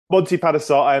Monty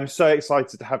Panesar, I am so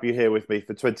excited to have you here with me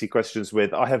for 20 Questions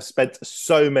With. I have spent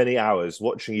so many hours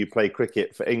watching you play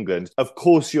cricket for England. Of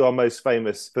course, you are most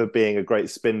famous for being a great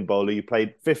spin bowler. You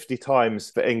played 50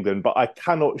 times for England, but I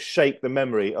cannot shake the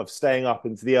memory of staying up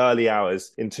into the early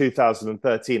hours in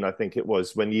 2013, I think it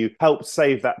was, when you helped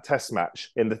save that test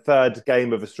match in the third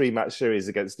game of a three-match series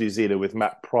against New Zealand with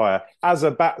Matt Pryor as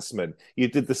a batsman. You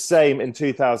did the same in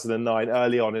 2009,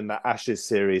 early on in that Ashes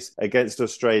series against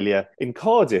Australia in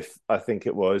Cardiff, I think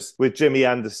it was, with Jimmy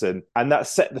Anderson. And that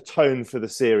set the tone for the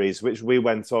series, which we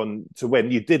went on to win.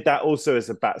 You did that also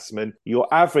as a batsman.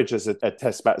 Your average as a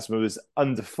test batsman was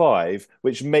under 5,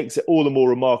 which makes it all the more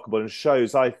remarkable and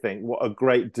shows, I think, what a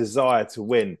great desire to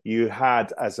win you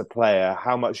had as a player,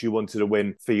 how much you wanted to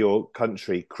win for your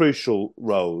country. Crucial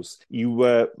roles. You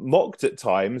were mocked at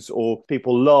times, or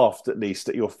people laughed at least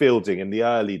at your fielding in the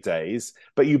early days,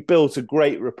 but you built a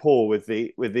great rapport with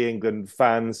the England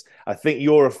fans. I think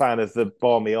you're a fan of the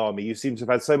Barmy Army. You seem to have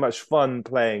had so much fun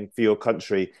playing for your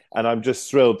country, and I'm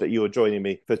just thrilled that you are joining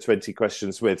me for 20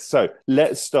 Questions With. So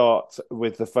let's start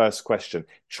with the first question.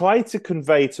 Try to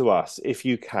convey to us, if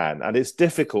you can, and it's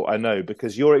difficult, I know,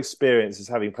 because your experience as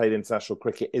having played international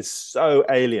cricket is so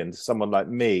alien to someone like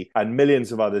me and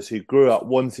millions of others who grew up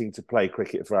wanting to play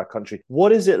cricket for our country.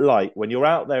 What is it like when you're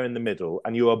out there in the middle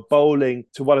and you are bowling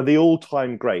to one of the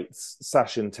all-time greats,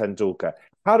 Sachin Tendulkar?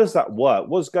 How does that work?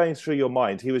 What's going through your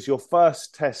mind? He was your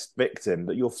first test victim,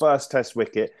 your first test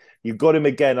wicket. You got him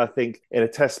again, I think, in a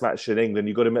test match in England.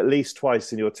 You got him at least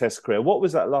twice in your test career. What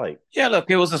was that like? Yeah, look,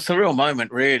 it was a surreal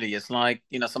moment, really. It's like,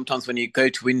 sometimes when you go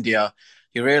to India,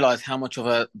 you realize how much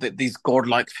of these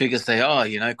godlike figures they are.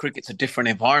 Cricket's a different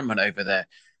environment over there.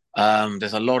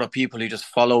 There's a lot of people who just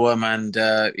follow them, and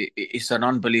it's an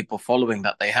unbelievable following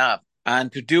that they have.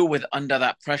 And to deal with under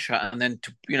that pressure, and then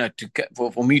to get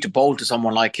for me to bowl to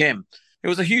someone like him, it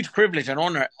was a huge privilege and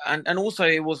honor. And also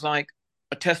it was like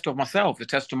a test of myself, a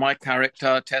test of my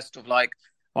character, a test of like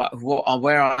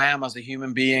where I am as a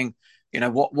human being.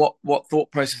 What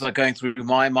thought processes are going through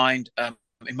my mind,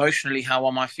 emotionally, how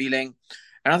am I feeling?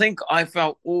 And I think I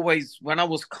felt always when I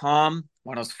was calm,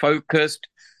 when I was focused,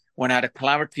 when I had a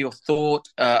clarity of thought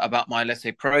about my, let's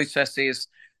say, processes,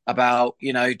 about,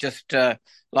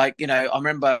 I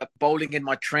remember bowling in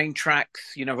my train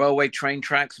tracks, railway train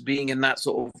tracks, being in that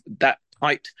sort of that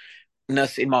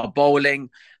tightness in my bowling,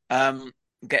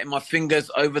 getting my fingers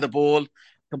over the ball,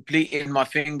 completing my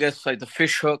fingers, so the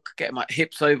fish hook, getting my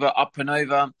hips over, up and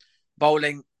over,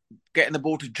 bowling, getting the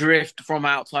ball to drift from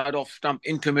outside off stump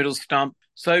into middle stump.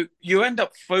 So you end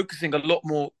up focusing a lot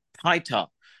more tighter,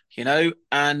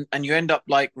 and you end up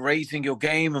like raising your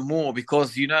game and more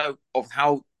because of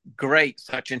how great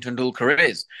Sachin Tendulkar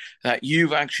is. That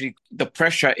you've actually, the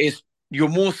pressure is, you're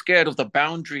more scared of the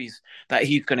boundaries that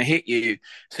he's going to hit you.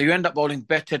 So you end up bowling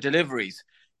better deliveries.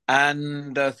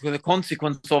 And the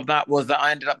consequence of that was that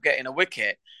I ended up getting a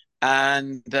wicket.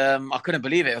 And I couldn't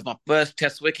believe it. It was my first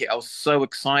test wicket. I was so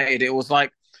excited. It was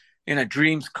like,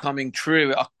 dreams coming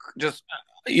true. I just,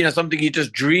 something you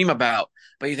just dream about.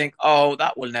 But you think, oh,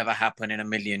 that will never happen in a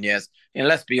million years.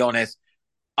 Let's be honest.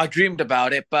 I dreamed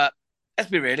about it, but let's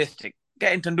be realistic.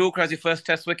 Getting Tendulkar as your first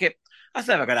test wicket, that's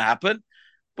never going to happen.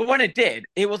 But when it did,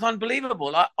 it was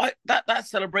unbelievable. That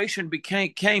celebration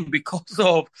came because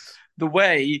of the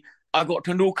way I got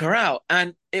Tendulkar out.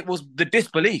 And it was the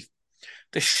disbelief,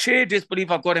 the sheer disbelief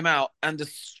I got him out, and the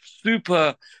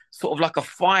super sort of like a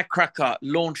firecracker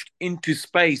launched into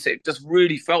space. It just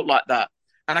really felt like that.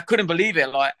 And I couldn't believe it,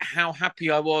 like how happy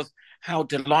I was, how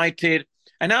delighted.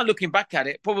 And now looking back at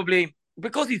it, probably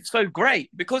because he's so great,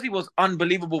 because he was an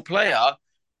unbelievable player,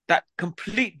 that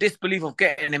complete disbelief of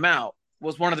getting him out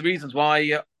was one of the reasons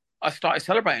why I started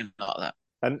celebrating like that.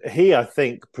 And he, I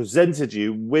think, presented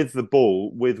you with the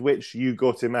ball with which you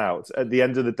got him out at the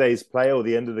end of the day's play or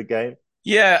the end of the game.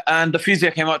 Yeah, and the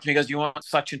physio came up to me and goes, "You want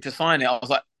Sachin to sign it?" I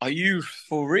was like, "Are you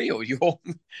for real?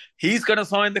 He's going to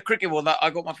sign the cricket ball that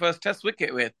I got my first test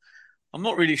wicket with?" I'm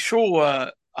not really sure.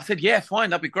 I said, "Yeah,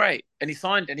 fine, that'd be great." And he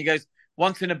signed it, and he goes,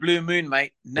 "Once in a blue moon,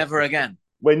 mate, never again."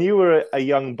 When you were a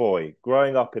young boy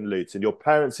growing up in Luton, your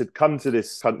parents had come to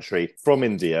this country from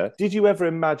India. Did you ever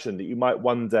imagine that you might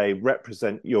one day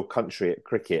represent your country at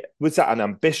cricket? Was that an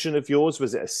ambition of yours?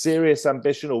 Was it a serious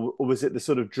ambition? Or was it the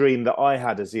sort of dream that I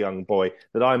had as a young boy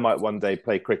that I might one day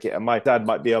play cricket and my dad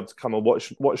might be able to come and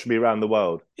watch me around the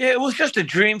world? Yeah, it was just a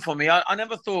dream for me. I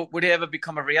never thought would it ever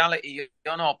become a reality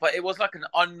or not, but it was like an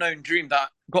unknown dream that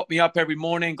got me up every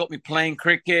morning, got me playing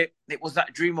cricket. It was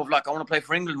that dream of like, I want to play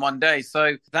for England one day.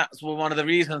 So that's one of the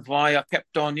reasons why I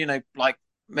kept on, like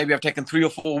maybe I've taken 3 or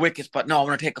 4 wickets, but no, I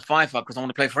want to take a fiver because I want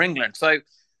to play for England. So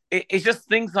it's just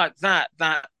things like that,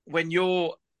 that when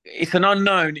you're it's an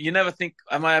unknown. You never think,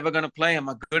 am I ever going to play? Am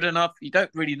I good enough? You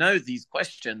don't really know these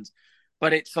questions,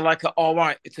 but it's like, all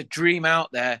right, it's a dream out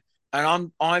there.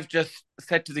 And I've just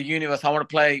said to the universe, I want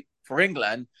to play for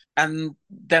England. And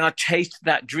then I chased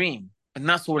that dream. And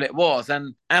that's all it was.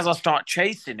 And as I start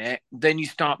chasing it, then you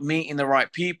start meeting the right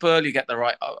people, you get the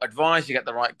right advice, you get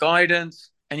the right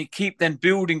guidance, and you keep then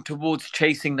building towards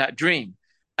chasing that dream.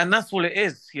 And that's all it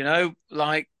is,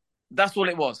 like that's all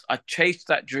it was. I chased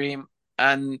that dream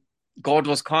and God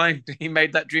was kind. He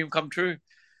made that dream come true.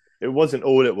 It wasn't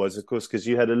all it was, of course, because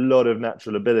you had a lot of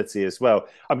natural ability as well.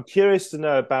 I'm curious to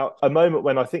know about a moment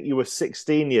when I think you were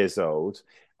 16 years old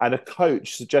and a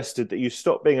coach suggested that you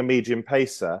stop being a medium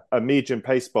pace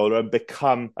bowler, and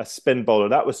become a spin bowler.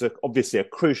 That was obviously a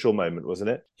crucial moment, wasn't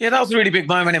it? Yeah, that was a really big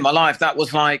moment in my life. That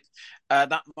was like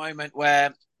that moment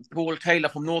where Paul Taylor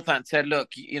from Northants said, look,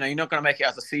 you're not going to make it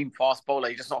as a seam fast bowler.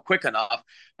 You're just not quick enough.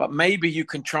 But maybe you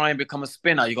can try and become a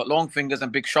spinner. You got long fingers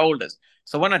and big shoulders.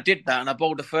 So when I did that and I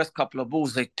bowled the first couple of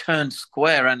balls, they turned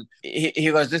square. And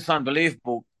he goes, this is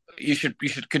unbelievable. You should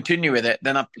continue with it.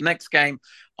 Then next game,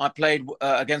 I played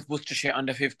against Worcestershire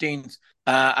under-15s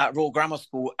at Royal Grammar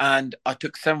School, and I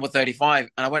took 7 for 35.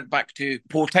 And I went back to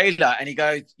Paul Taylor, and he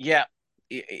goes, yeah,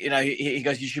 he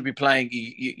goes, you should be playing,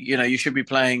 you should be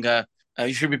playing,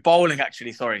 you should be bowling,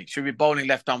 actually, sorry. You should be bowling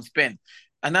left arm spin.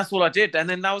 And that's all I did. And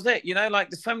then that was it. Like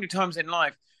there's so many times in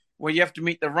life where you have to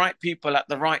meet the right people at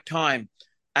the right time,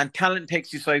 and talent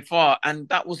takes you so far. And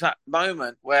that was that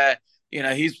moment where,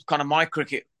 he's kind of my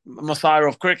messiah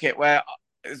of cricket, where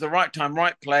it's the right time,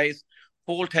 right place.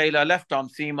 Paul Taylor, left arm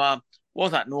seamer,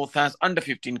 was at Northants,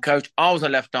 under-15 coach. I was a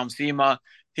left arm seamer.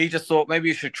 He just thought maybe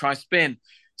you should try spin.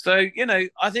 So,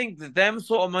 I think that them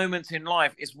sort of moments in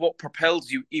life is what propels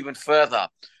you even further.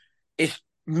 It's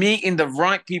meeting the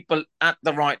right people at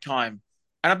the right time.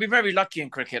 And I've been very lucky in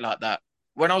cricket like that.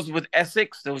 When I was with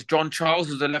Essex, there was John Charles,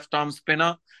 who was a left-arm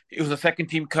spinner. He was a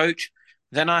second-team coach.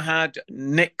 Then I had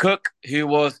Nick Cook, who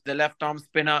was the left-arm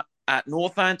spinner at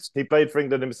Northants. He played for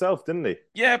England himself, didn't he?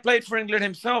 Yeah, played for England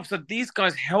himself. So these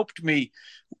guys helped me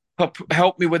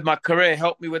with my career,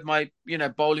 helped me with my,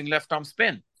 bowling left-arm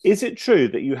spin. Is it true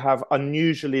that you have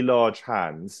unusually large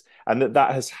hands and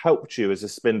that has helped you as a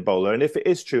spin bowler? And if it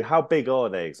is true, how big are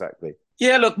they exactly?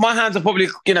 Yeah, look, my hands are probably,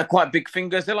 quite big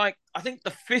fingers. They're like, I think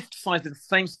the fist size is the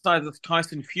same size as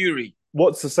Tyson Fury.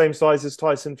 What's the same size as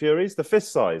Tyson Fury's? The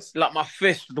fist size? Like my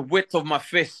fist, the width of my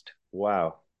fist.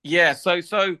 Wow. Yeah,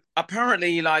 so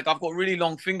apparently, like, I've got really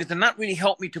long fingers, and that really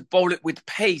helped me to bowl it with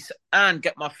pace and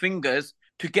get my fingers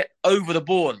to get over the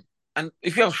ball. And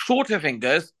if you have shorter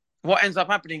fingers, what ends up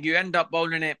happening, you end up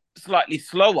bowling it slightly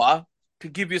slower to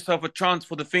give yourself a chance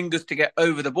for the fingers to get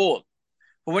over the ball.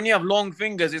 But when you have long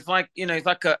fingers, it's like, it's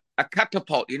like a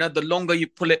catapult, the longer you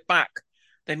pull it back,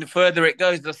 then the further it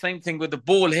goes. The same thing with the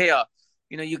ball here.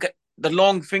 You get the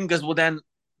long fingers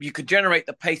you could generate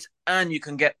the pace and you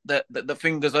can get the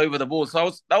fingers over the ball.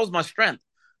 So that was my strength.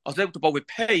 I was able to bowl with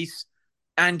pace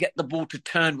and get the ball to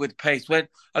turn with pace, where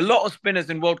a lot of spinners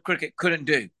in world cricket couldn't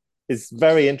do. It's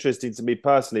very interesting to me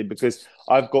personally because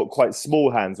I've got quite small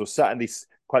hands, or certainly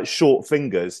quite short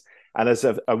fingers. And as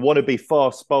a wannabe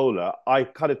fast bowler, I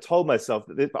kind of told myself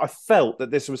that I felt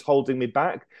that this was holding me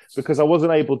back because I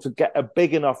wasn't able to get a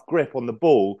big enough grip on the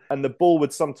ball, and the ball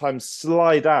would sometimes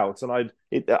slide out. And I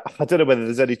don't know whether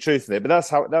there's any truth in it, but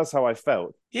that's how I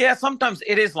felt. Yeah, sometimes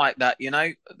it is like that.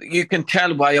 You can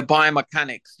tell by your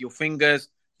biomechanics, your fingers,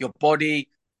 your body,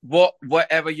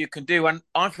 whatever you can do. And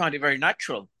I find it very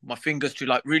natural, my fingers to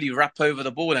like really wrap over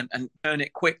the ball and turn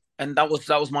it quick. And that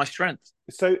was my strength.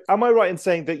 So am I right in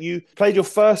saying that you played your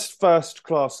first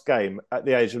class game at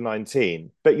the age of 19,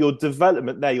 but your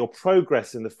development there, your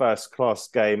progress in the first class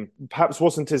game perhaps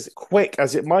wasn't as quick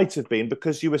as it might have been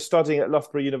because you were studying at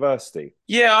Loughborough University?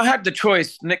 Yeah, I had the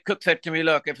choice. Nick Cook said to me,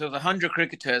 look, if there was 100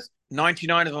 cricketers,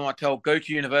 99 of them I told, go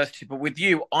to university. But with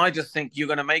you, I just think you're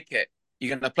going to make it. You're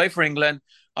going to play for England.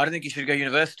 I don't think you should go to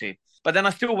university. But then I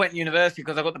still went to university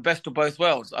because I got the best of both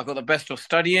worlds. I got the best of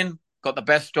studying, got the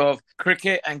best of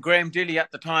cricket. And Graham Dilley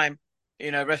at the time,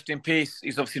 rest in peace.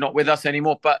 He's obviously not with us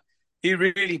anymore, but he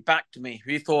really backed me.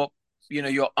 He thought, you're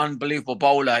an unbelievable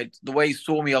bowler. The way he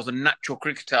saw me, I was a natural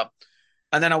cricketer.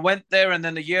 And then I went there. And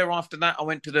then the year after that, I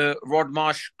went to the Rod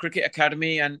Marsh Cricket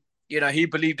Academy. And, he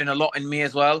believed in a lot in me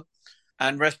as well.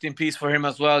 And rest in peace for him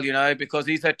as well, because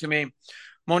he said to me,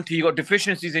 Monty, you got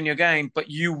deficiencies in your game, but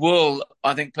you will,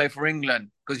 I think, play for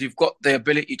England because you've got the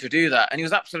ability to do that. And he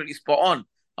was absolutely spot on.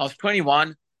 I was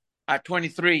 21. At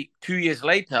 23, 2 years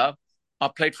later, I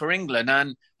played for England.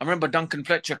 And I remember Duncan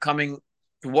Fletcher coming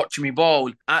to watch me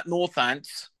bowl at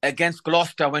Northants against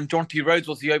Gloucester when John T. Rhodes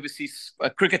was the overseas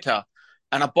cricketer.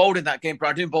 and I bowled in that game, but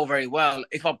I didn't bowl very well.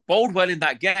 If I bowled well in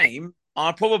that game,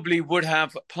 I probably would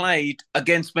have played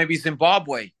against maybe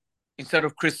Zimbabwe instead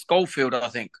of Chris Schofield, I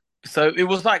think. So it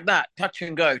was like that, touch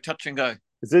and go, touch and go.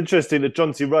 It's interesting that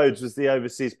Jonty Rhodes was the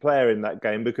overseas player in that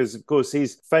game because, of course,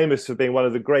 he's famous for being one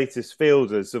of the greatest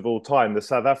fielders of all time, the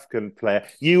South African player.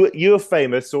 You are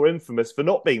famous or infamous for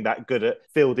not being that good at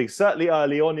fielding, certainly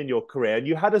early on in your career. And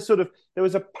you had there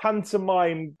was a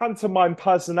pantomime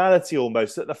personality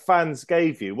almost that the fans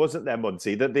gave you, wasn't there,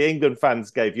 Monty? That the England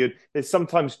fans gave you. They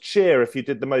sometimes cheer if you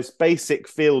did the most basic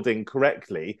fielding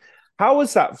correctly. How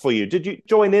was that for you? Did you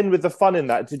join in with the fun in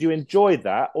that? Did you enjoy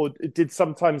that? Or did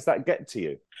sometimes that get to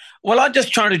you? Well, I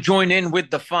just try to join in with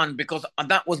the fun because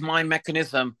that was my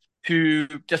mechanism to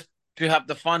just to have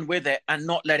the fun with it and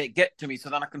not let it get to me so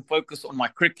that I can focus on my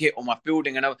cricket or my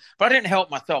fielding. But I didn't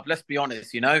help myself, let's be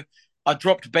honest, I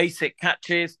dropped basic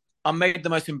catches. I made the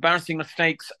most embarrassing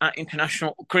mistakes at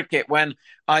international cricket when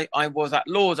I was at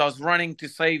Lord's. I was running to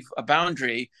save a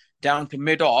boundary down to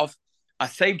mid-off. I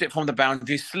saved it from the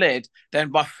boundary, slid, then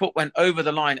my foot went over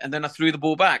the line, and then I threw the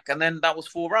ball back, and then that was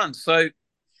 4 runs. So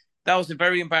that was a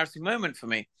very embarrassing moment for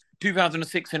me.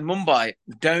 2006 in Mumbai,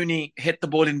 Dhoni hit the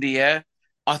ball in the air.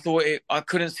 I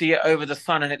couldn't see it over the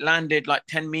sun, and it landed like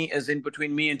 10 meters in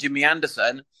between me and Jimmy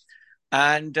Anderson.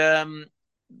 And, and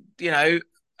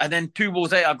then 2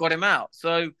 balls later, I got him out.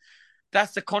 So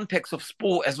that's the context of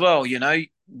sport as well.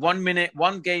 1 minute,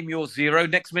 one game, you're zero.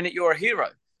 Next minute, you're a hero.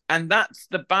 And that's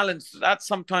the balance. That's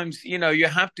sometimes, you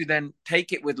have to then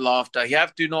take it with laughter. You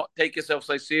have to not take yourself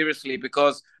so seriously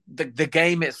because the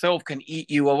game itself can eat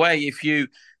you away if you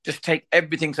just take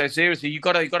everything so seriously. You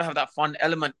got to have that fun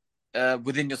element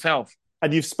within yourself.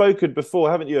 And you've spoken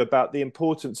before, haven't you, about the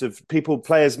importance of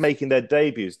players making their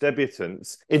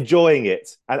debutants, enjoying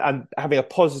it and having a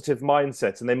positive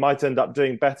mindset, and they might end up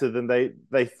doing better than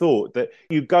they thought. That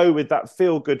you go with that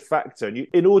feel-good factor, and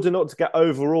in order not to get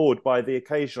overawed by the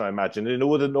occasion, I imagine, in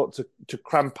order not to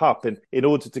cramp up, in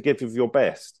order to give your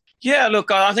best. Yeah, look,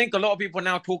 I think a lot of people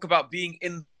now talk about being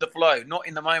in the flow, not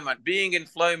in the moment. Being in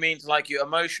flow means like your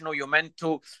emotional, your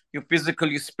mental, your physical,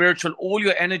 your spiritual, all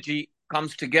your energy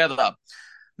comes together.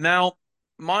 Now,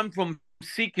 I'm from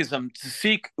Sikhism.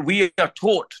 Sikh, we are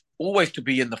taught always to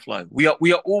be in the flow. We are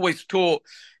always taught,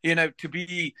 to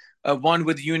be one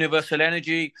with universal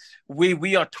energy.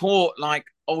 We are taught like,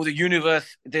 the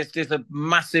universe. There's a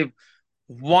massive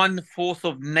one force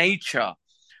of nature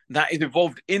that is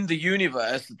evolved in the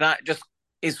universe that just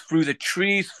is through the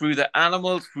trees, through the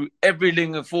animals, through every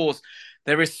living force.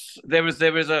 There is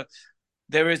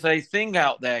a thing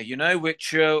out there,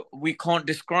 which we can't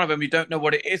describe and we don't know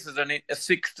what it is as a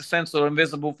sixth sense or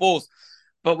invisible force.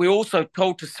 But we're also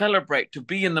told to celebrate, to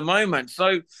be in the moment.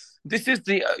 So this is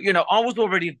I was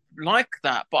already like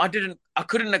that, but I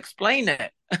couldn't explain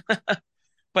it.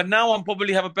 But now I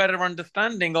probably have a better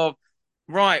understanding of,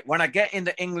 right, when I get in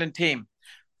the England team,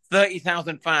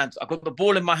 30,000 fans, I've got the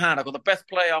ball in my hand, I've got the best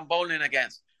player I'm bowling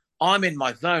against. I'm in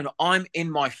my zone. I'm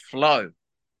in my flow.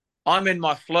 I'm in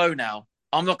my flow now.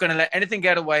 I'm not going to let anything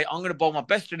get away. I'm going to bowl my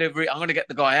best delivery. I'm going to get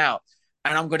the guy out.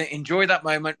 And I'm going to enjoy that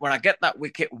moment when I get that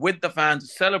wicket with the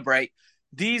fans, celebrate.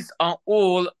 These are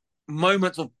all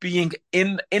moments of being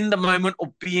in the moment,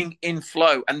 of being in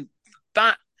flow. And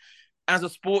that, as a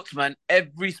sportsman,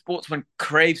 every sportsman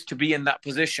craves to be in that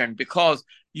position because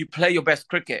you play your best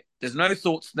cricket. There's no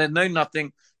thoughts, there's no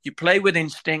nothing. You play with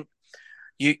instinct.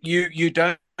 You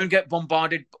don't get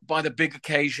bombarded by the big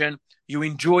occasion. You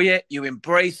enjoy it, you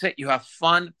embrace it, you have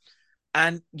fun,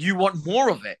 and you want more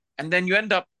of it. And then you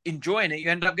end up enjoying it. You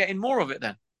end up getting more of it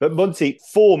then. But Monty,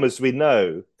 form, as we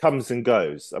know, comes and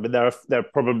goes. I mean, there are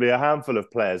probably a handful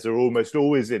of players who are almost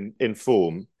always in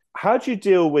form. How do you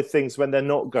deal with things when they're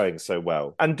not going so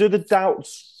well? And do the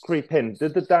doubts creep in?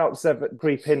 Did the doubts ever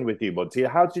creep in with you, Monty?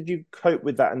 How did you cope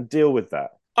with that and deal with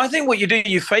that? I think what you do,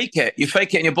 you fake it. You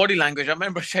fake it in your body language. I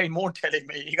remember Shane Warne telling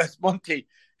me, he goes, Monty,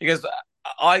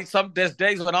 there's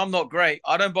days when I'm not great.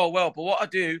 I don't bowl well. But what I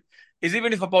do is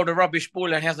even if I bowled a rubbish ball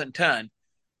and it hasn't turned,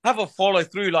 have a follow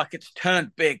through like it's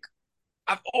turned big.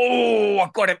 I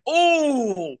got him.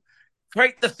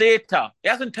 Create the theatre. It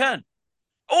hasn't turned.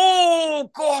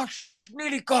 Oh, gosh,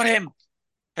 nearly got him.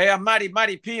 Hey, I'm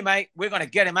Matty P, mate. We're going to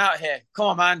get him out here. Come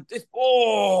on, man.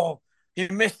 He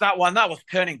missed that one. That was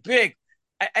turning big.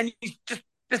 And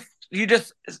you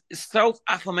just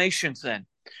self-affirmations then.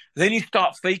 Then you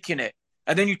start faking it.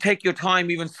 And then you take your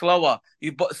time even slower.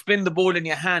 You spin the ball in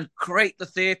your hand, create the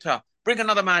theatre, bring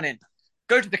another man in.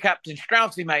 Go to the captain,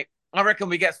 Straussy, mate. I reckon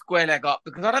we get square leg up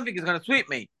because I don't think he's going to sweep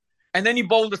me. And then you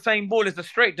bowl the same ball as a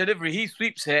straight delivery. He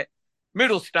sweeps it,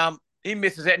 middle stump, he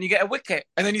misses it, and you get a wicket,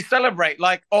 and then you celebrate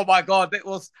like, oh my god, it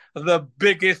was the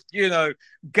biggest,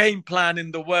 game plan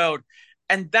in the world,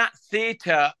 and that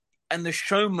theatre and the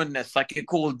showmanness, like it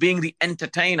called, being the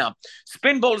entertainer.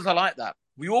 Spin bowlers are like that.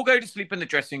 We all go to sleep in the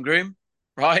dressing room,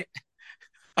 right?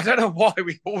 I don't know why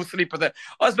we all sleep in there.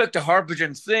 I spoke to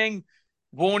Harbhajan Singh,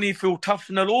 Warne, Phil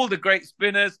Tufnell, all the great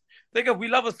spinners. They go, we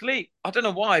love a sleep. I don't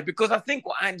know why, because I think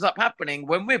what ends up happening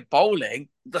when we're bowling,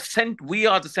 we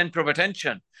are the center of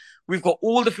attention. We've got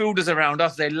all the fielders around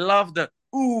us. They love the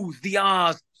oohs, the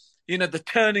ahs, the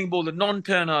turning ball, the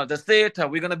non-turner, the theatre.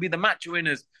 We're going to be the match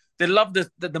winners. They love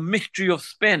the mystery of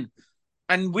spin.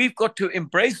 And we've got to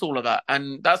embrace all of that.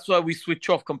 And that's why we switch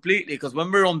off completely, because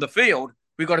when we're on the field,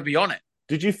 we've got to be on it.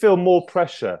 Did you feel more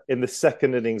pressure in the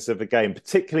second innings of the game,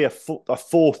 particularly a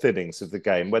fourth innings of the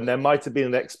game, when there might have been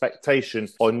an expectation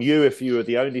on you if you were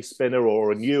the only spinner,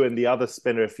 or on you and the other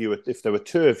spinner if there were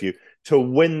two of you, to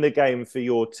win the game for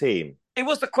your team? It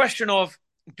was the question of,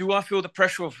 do I feel the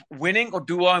pressure of winning, or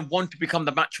do I want to become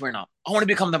the match winner? I want to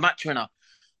become the match winner.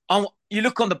 You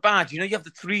look on the badge, you have the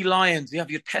three lions, you have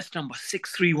your test number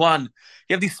 631,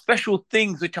 you have these special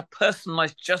things which are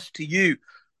personalized just to you.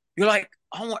 You're like,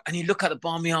 and you look at the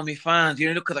Barmy Army fans,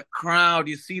 you look at the crowd,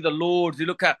 you see the Lords, you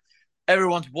look at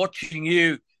everyone's watching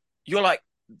you. You're like,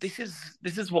 this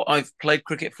is what I've played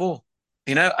cricket for.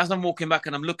 As I'm walking back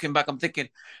and I'm looking back, I'm thinking,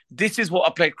 this is what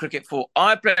I played cricket for.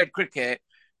 I played cricket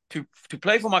to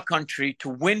play for my country, to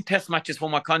win test matches for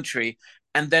my country,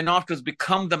 and then afterwards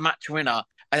become the match winner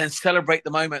and then celebrate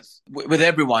the moments with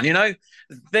everyone,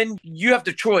 Then you have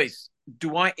the choice.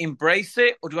 Do I embrace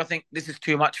it, or do I think this is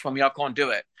too much for me? I can't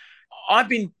do it. I've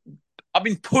been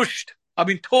pushed. I've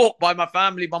been taught by my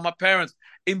family, by my parents.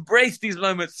 Embrace these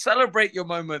moments. Celebrate your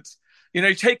moments.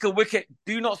 Take a wicket.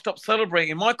 Do not stop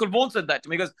celebrating. Michael Vaughan said that to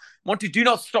me. He goes, Monty, do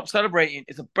not stop celebrating.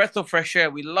 It's a breath of fresh air.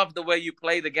 We love the way you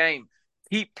play the game.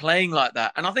 Keep playing like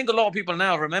that. And I think a lot of people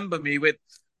now remember me with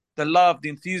the love, the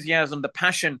enthusiasm, the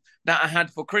passion that I had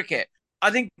for cricket.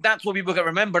 I think that's what people get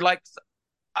remembered. Like,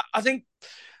 I think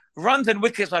runs and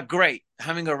wickets are great,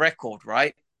 having a record,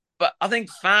 right? But I think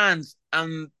fans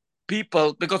and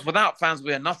people, because without fans,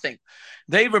 we are nothing.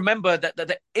 They remember that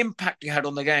the impact you had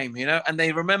on the game, and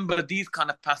they remember these kind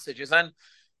of passages. And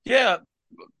yeah,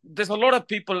 there's a lot of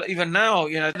people even now,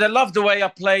 they love the way I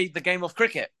play the game of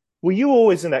cricket. Were you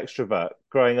always an extrovert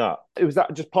growing up? Was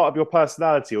that just part of your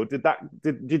personality, or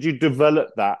did you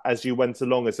develop that as you went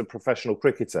along as a professional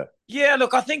cricketer? Yeah,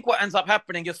 look, I think what ends up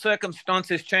happening, your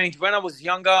circumstances change. When I was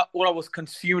younger, all I was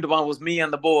consumed by was me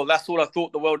and the ball. That's all I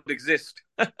thought the world would exist.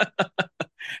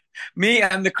 Me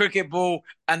and the cricket ball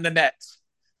and the nets.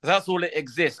 That's all it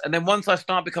exists. And then once I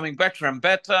start becoming better and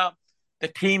better, the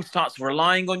team starts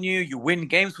relying on you. You win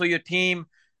games for your team.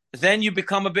 Then you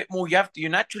become a bit more, you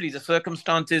naturally, the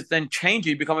circumstances then change.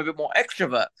 You become a bit more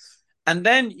extrovert. And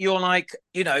then you're like,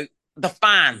 the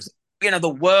fans, the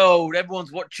world,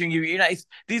 everyone's watching you.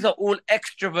 These are all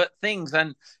extrovert things.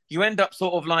 And you end up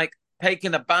sort of like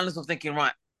taking the balance of thinking,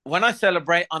 right, when I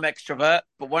celebrate, I'm extrovert.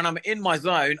 But when I'm in my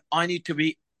zone, I need to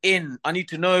be in. I need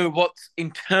to know what's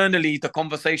internally the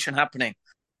conversation happening.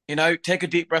 Take a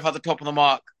deep breath at the top of the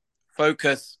mark,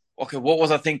 focus. Okay, what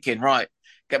was I thinking? Right.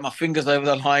 Get my fingers over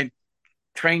the line,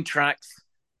 train tracks,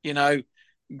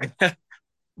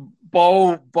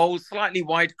 bowl slightly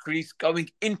wide crease, going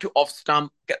into off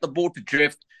stump, get the ball to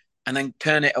drift, and then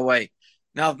turn it away.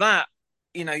 Now that,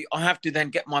 I have to then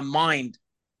get my mind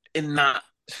in that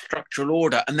structural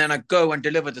order, and then I go and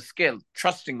deliver the skill,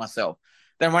 trusting myself.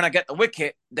 Then when I get the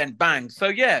wicket, then bang. So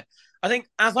yeah, I think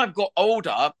as I've got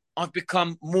older, I've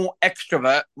become more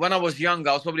extrovert. When I was younger,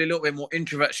 I was probably a little bit more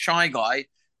introvert, shy guy.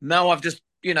 Now I've just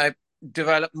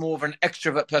develop more of an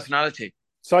extrovert personality.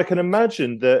 So I can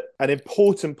imagine that an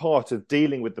important part of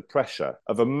dealing with the pressure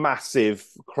of a massive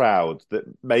crowd that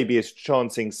maybe is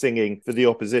chanting, singing for the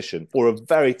opposition, or a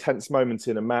very tense moment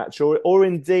in a match, or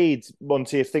indeed,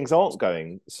 Monty, if things aren't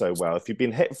going so well, if you've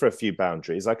been hit for a few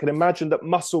boundaries, I can imagine that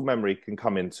muscle memory can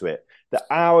come into it, the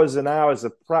hours and hours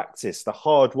of practice, the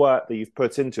hard work that you've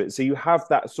put into it. So you have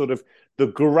that sort of the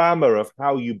grammar of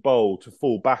how you bowl to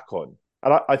fall back on.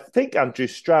 And I think Andrew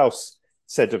Strauss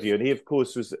said of you, and he, of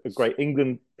course, was a great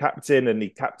England captain, and he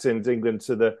captained England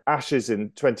to the Ashes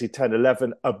in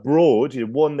 2010-11 abroad. He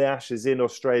won the Ashes in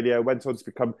Australia, went on to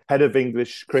become head of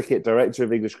English cricket, director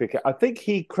of English cricket. I think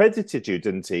he credited you,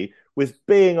 didn't he, with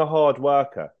being a hard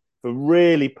worker, for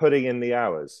really putting in the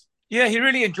hours. Yeah, he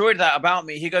really enjoyed that about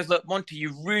me. He goes, "Look, Monty,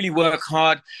 you really work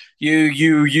hard.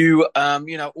 You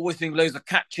always doing loads of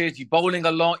catches. You're bowling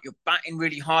a lot. You're batting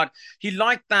really hard." He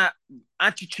liked that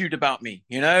attitude about me,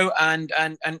 and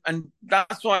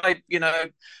that's why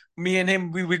me and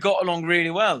him we got along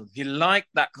really well. He liked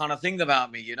that kind of thing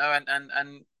about me,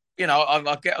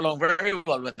 I get along very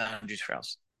well with Andrew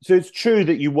Strauss. So it's true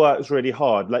that you worked really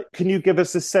hard. Like, can you give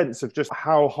us a sense of just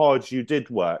how hard you did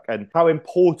work and how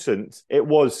important it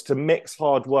was to mix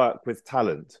hard work with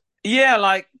talent? Yeah,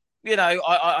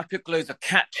 I took loads of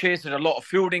catches, did a lot of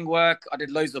fielding work. I did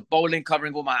loads of bowling,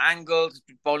 covering all my angles,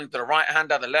 bowling to the right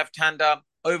hander, the left hander,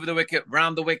 over the wicket,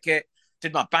 round the wicket.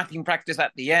 Did my batting practice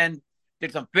at the end.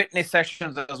 Did some fitness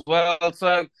sessions as well.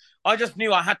 So I just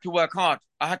knew I had to work hard.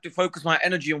 I had to focus my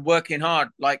energy on working hard.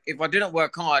 Like if I didn't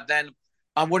work hard, then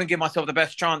I wouldn't give myself the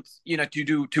best chance, to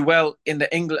do too well in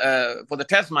the for the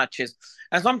test matches.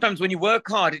 And sometimes when you work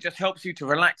hard, it just helps you to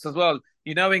relax as well.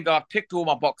 Knowing I've ticked all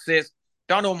my boxes,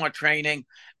 done all my training,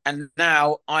 and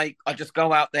now I just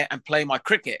go out there and play my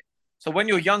cricket. So when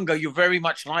you're younger, you're very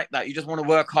much like that. You just want to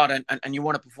work hard and you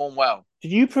want to perform well. Do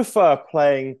you prefer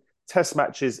playing test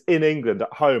matches in England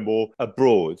at home or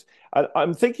abroad? And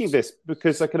I'm thinking this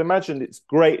because I can imagine it's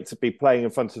great to be playing in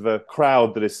front of a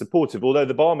crowd that is supportive, although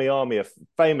the Barmy Army are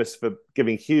famous for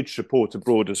giving huge support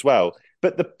abroad as well.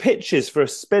 But the pitches for a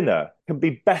spinner can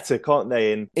be better, can't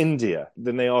they, in India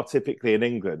than they are typically in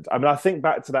England? I mean, I think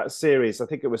back to that series, I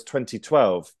think it was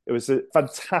 2012. It was a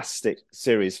fantastic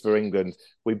series for England.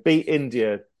 We beat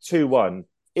India 2-1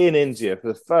 in India for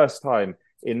the first time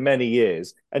in many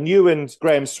years. And you and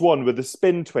Graham Swan were the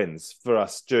spin twins for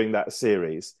us during that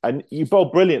series. And you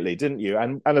bowled brilliantly, didn't you?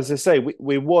 And as I say,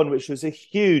 we won, which was a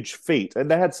huge feat.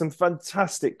 And they had some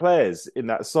fantastic players in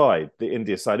that side, the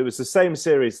India side. It was the same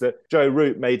series that Joe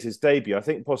Root made his debut, I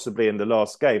think possibly in the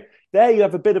last game. There you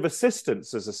have a bit of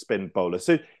assistance as a spin bowler.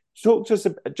 So talk to us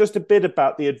just a bit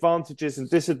about the advantages and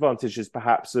disadvantages,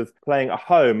 perhaps, of playing at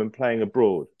home and playing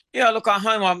abroad. Yeah, look, at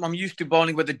home, I'm used to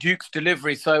bowling with the Duke's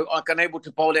delivery, so I can able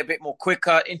to bowl it a bit more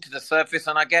quicker into the surface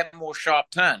and I get more sharp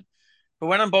turn. But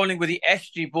when I'm bowling with the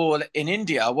SG ball in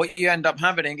India, what you end up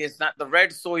having is that the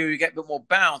red soil, you get a bit more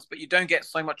bounce, but you don't get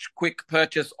so much quick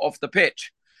purchase off the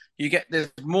pitch.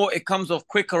 There's more, it comes off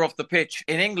quicker off the pitch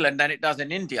in England than it does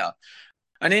in India.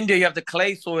 And India, you have the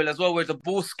clay soil as well, where the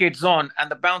ball skids on and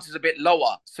the bounce is a bit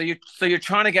lower. So you're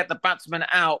trying to get the batsman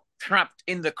out trapped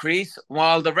in the crease,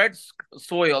 while the red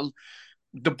soil,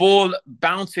 the ball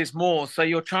bounces more. So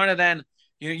you're trying to then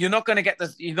you're not going to get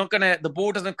this. You're not going to. The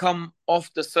ball doesn't come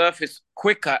off the surface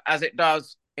quicker as it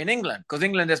does in England, because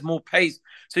England there's more pace.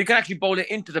 So you can actually bowl it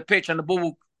into the pitch and the ball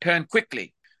will turn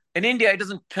quickly. In India, it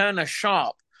doesn't turn as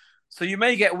sharp. So you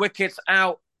may get wickets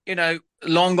out,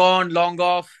 long on, long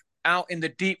off, out in the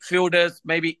deep fielders,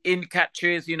 maybe in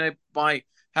catches, by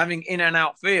having in and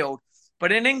out field.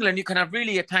 But in England, you can have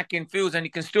really attacking fields and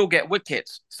you can still get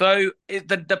wickets. So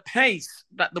the pace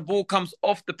that the ball comes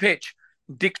off the pitch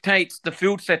dictates the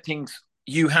field settings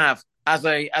you have as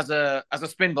a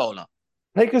spin bowler.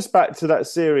 Take us back to that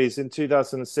series in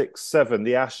 2006-07,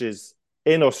 the Ashes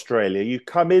in Australia. You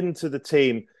come into the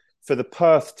team for the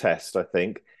Perth test, I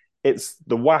think. It's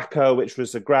the WACA, which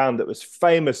was a ground that was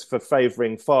famous for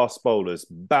favouring fast bowlers,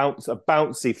 a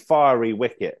bouncy, fiery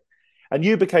wicket. And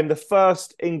you became the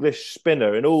first English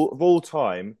spinner of all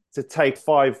time to take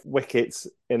 5 wickets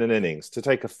in an innings, to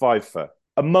take a fifer.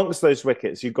 Amongst those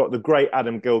wickets, you got the great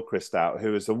Adam Gilchrist out,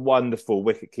 who was a wonderful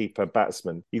wicketkeeper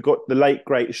batsman. You got the late,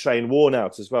 great Shane Warne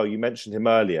out as well. You mentioned him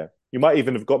earlier. You might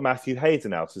even have got Matthew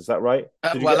Hayden out. Is that right?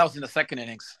 That was in the second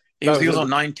innings. He was on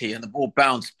 90 and the ball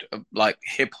bounced like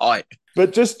hip height.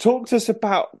 But just talk to us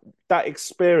about that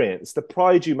experience, the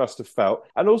pride you must have felt,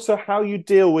 and also how you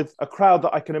deal with a crowd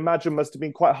that I can imagine must have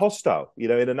been quite hostile,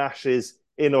 in an Ashes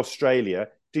in Australia.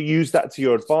 Do you use that to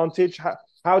your advantage?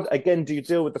 How again, do you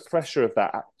deal with the pressure of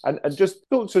that? And just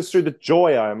talk to us through the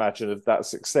joy, I imagine, of that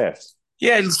success.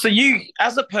 Yeah, so you,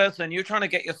 as a person, you're trying to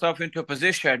get yourself into a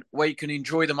position where you can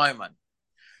enjoy the moment.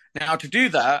 Now, to do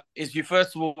that is you've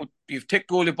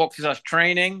ticked all your boxes as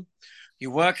training. You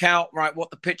work out, right,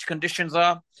 what the pitch conditions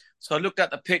are. So I looked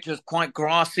at the pitch, it was quite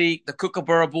grassy. The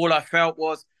Kookaburra ball I felt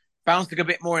was bouncing a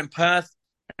bit more in Perth.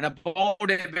 And I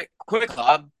bowled it a bit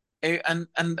quicker.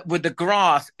 And with the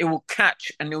grass, it will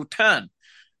catch and it will turn.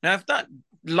 Now, if that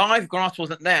live grass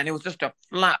wasn't there and it was just a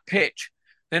flat pitch,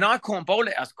 then I can't bowl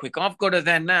it as quick. I've got to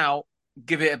then now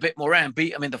give it a bit more air and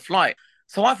beat them in the flight.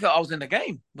 So I felt I was in the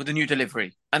game with the new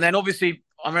delivery. And then obviously,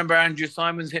 I remember Andrew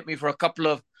Simons hit me for a couple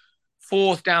of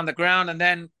 4s down the ground. And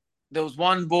then there was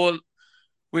one ball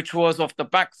which was off the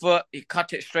back foot. He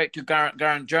cut it straight to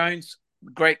Garrett Jones.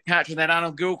 great catch. And then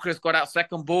Adam Gilchrist got out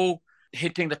second ball,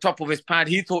 hitting the top of his pad.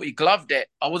 He thought he gloved it.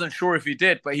 I wasn't sure if he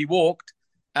did, but he walked.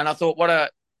 And I thought, what a,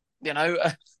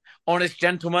 honest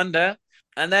gentleman there.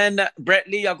 And then Brett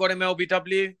Lee, I got him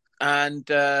LBW. And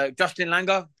Justin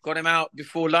Langer got him out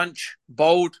before lunch,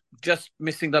 bowled, just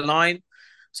missing the line.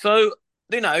 So,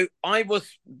 the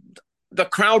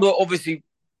crowd were obviously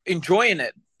enjoying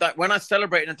it. That when I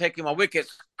celebrated and taking my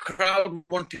wickets, crowd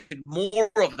wanted more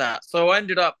of that. So I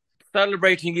ended up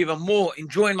celebrating even more,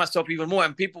 enjoying myself even more,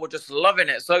 and people were just loving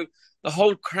it. So the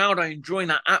whole crowd are enjoying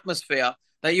that atmosphere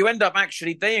that you end up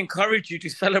they encourage you to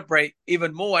celebrate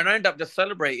even more. And I end up just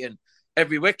celebrating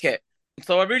every wicket.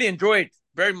 So I really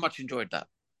very much enjoyed that.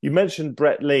 You mentioned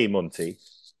Brett Lee, Monty,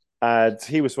 and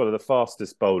he was one of the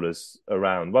fastest bowlers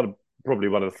around, probably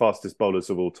one of the fastest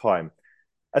bowlers of all time.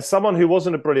 As someone who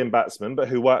wasn't a brilliant batsman, but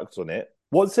who worked on it,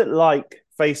 what's it like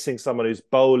facing someone who's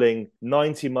bowling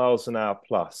 90 miles an hour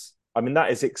plus? I mean,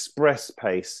 that is express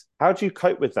pace. How do you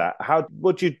cope with that?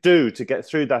 What do you do to get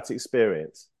through that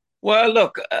experience? Well,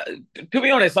 look, to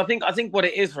be honest, I think what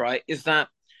it is, right, is that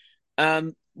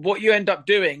what you end up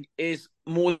doing is,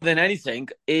 more than anything,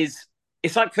 it's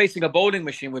like facing a bowling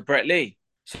machine with Brett Lee.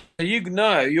 So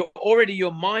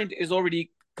your mind is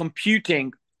already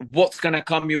computing what's going to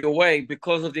come your way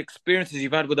because of the experiences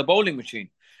you've had with a bowling machine.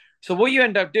 So what you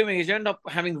end up doing is you end up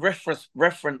having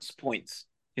reference points.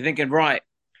 You're thinking, right,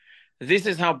 this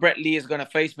is how Brett Lee is going to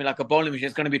face me like a bowling machine.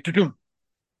 It's going to be tudum,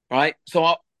 right?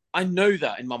 So I know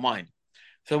that in my mind.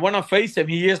 So when I face him,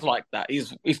 he is like that.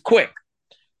 He's quick,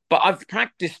 but I've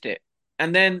practiced it.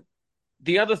 And then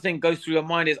the other thing goes through your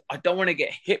mind is, I don't want to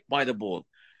get hit by the ball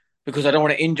because I don't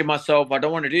want to injure myself. I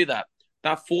don't want to do that.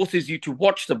 That forces you to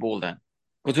watch the ball then.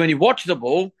 Because when you watch the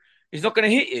ball, he's not going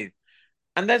to hit you.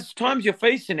 And there's times you're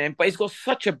facing him, but he's got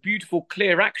such a beautiful,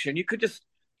 clear action. You could just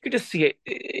see it.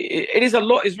 It is a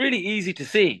lot. It's really easy to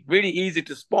see, really easy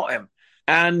to spot him.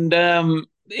 And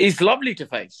he's lovely to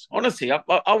face. Honestly,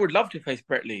 I would love to face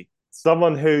Brett Lee.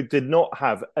 Someone who did not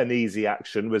have an easy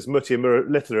action was Muttiah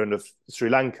Muralitharan of Sri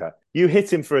Lanka. You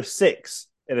hit him for a 6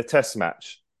 in a test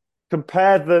match.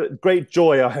 Compare the great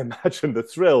joy, I imagine, the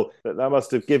thrill that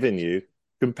must have given you,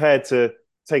 compared to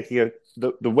taking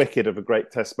the wicket of a great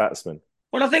test batsman.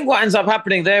 Well, I think what ends up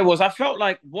happening there was, I felt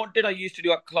like, what did I used to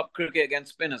do at club cricket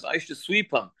against spinners? I used to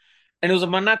sweep them. And it was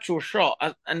my natural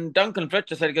shot. And Duncan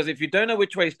Fletcher said, he goes, if you don't know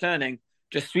which way he's turning,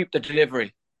 just sweep the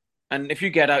delivery. And if you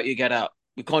get out, you get out.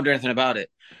 You can't do anything about it.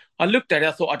 I looked at it,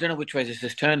 I thought, I don't know which way this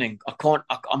is turning.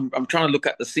 I'm trying to look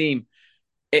at the seam.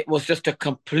 It was just a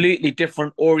completely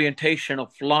different orientation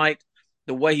of flight,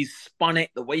 the way he spun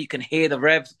it, the way you can hear the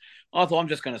revs. I thought, I'm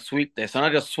just going to sweep this. And I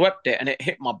just swept it and it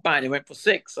hit my bat. It went for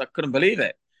 6. I couldn't believe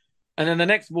it. And then the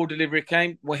next ball delivery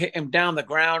came. We hit him down the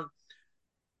ground.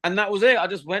 And that was it. I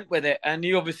just went with it. And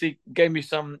he obviously gave me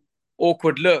some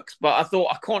awkward looks. But I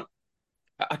thought,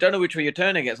 I don't know which way you're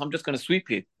turning it. So I'm just going to sweep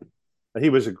you. He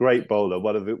was a great bowler,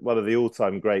 one of the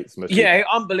all-time greats. Yeah,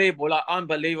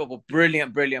 unbelievable,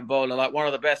 brilliant bowler, like one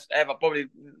of the best ever. Probably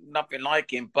nothing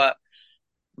like him, but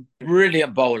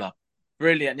brilliant bowler,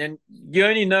 brilliant. And you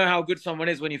only know how good someone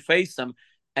is when you face them,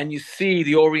 and you see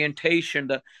the orientation,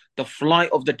 the flight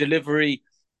of the delivery,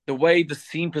 the way the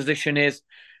seam position is.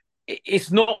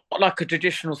 It's not like a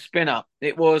traditional spinner.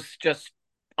 It was just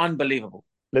unbelievable.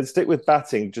 Let's stick with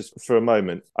batting just for a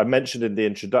moment. I mentioned in the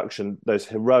introduction those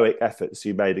heroic efforts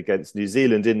you made against New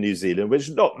Zealand in New Zealand, which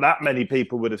not that many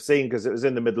people would have seen because it was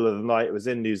in the middle of the night, it was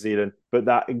in New Zealand. But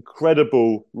that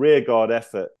incredible rearguard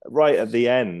effort right at the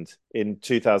end in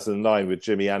 2009 with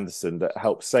Jimmy Anderson that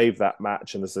helped save that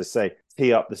match and, as I say,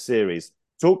 tee up the series.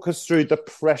 Talk us through the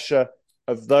pressure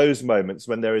of those moments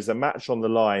when there is a match on the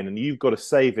line and you've got to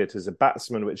save it as a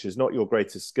batsman, which is not your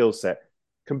greatest skill set.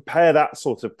 Compare that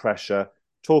sort of pressure.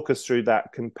 Talk us through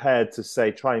that compared to,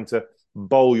 say, trying to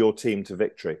bowl your team to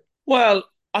victory. Well,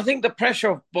 I think the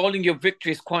pressure of bowling your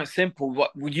victory is quite simple.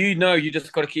 You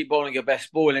just got to keep bowling your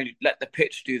best ball and let the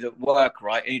pitch do the work,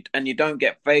 right? And you don't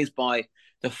get fazed by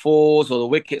the 4s or the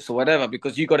wickets or whatever,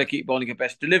 because you got to keep bowling your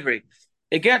best delivery.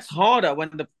 It gets harder when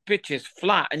the pitch is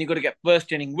flat and you got to get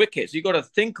first inning wickets. You got to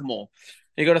think more.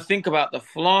 You got to think about the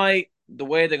flight, the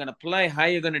way they're going to play, how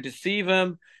you're going to deceive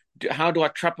them. How do I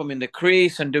trap them in the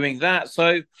crease and doing that?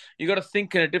 So you got to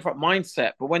think in a different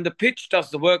mindset. But when the pitch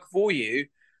does the work for you,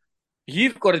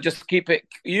 you've got to just keep it.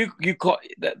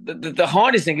 The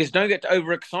hardest thing is don't get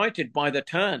overexcited by the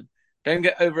turn. Don't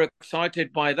get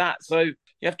overexcited by that. So you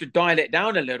have to dial it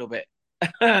down a little bit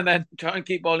and then try and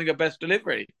keep bowling your best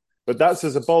delivery. But that's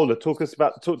as a bowler. Talk to us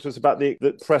about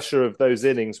the pressure of those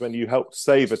innings when you helped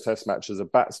save a test match as a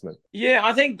batsman. Yeah,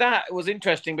 I think that was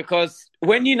interesting because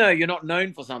when you're not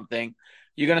known for something,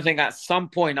 you're going to think at some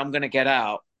point I'm going to get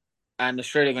out and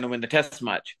Australia are going to win the test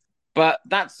match. But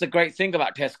that's the great thing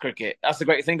about test cricket. That's the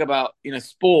great thing about,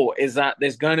 sport, is that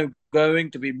there's going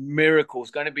to be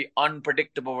miracles, going to be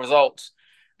unpredictable results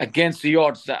against the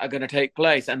odds that are going to take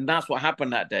place. And that's what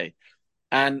happened that day.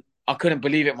 And I couldn't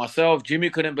believe it myself. Jimmy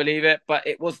couldn't believe it, but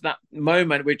it was that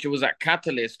moment, which was that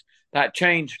catalyst that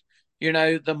changed,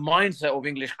 the mindset of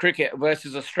English cricket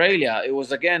versus Australia. It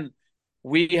was, again,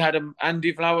 we had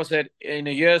Andy Flower said in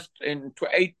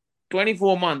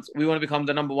 24 months, we want to become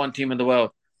the number one team in the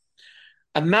world.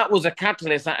 And that was a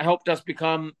catalyst that helped us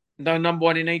become the number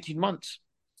one in 18 months.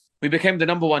 We became the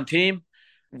number one team.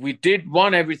 We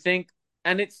won everything.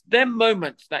 And it's them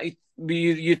moments that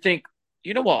you think,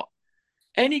 you know what?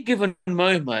 Any given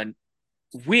moment,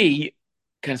 we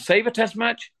can save a test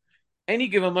match. Any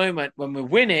given moment when we're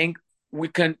winning, we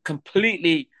can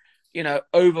completely,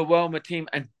 overwhelm a team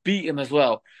and beat them as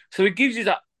well. So it gives you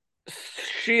that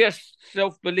sheer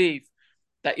self-belief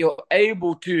that you're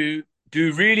able to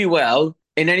do really well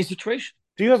in any situation.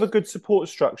 Do you have a good support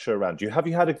structure around you? Have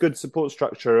you had a good support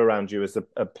structure around you as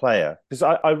a player? Because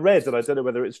I read, and I don't know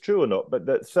whether it's true or not, but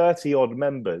that 30 odd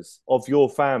members of your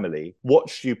family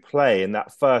watched you play in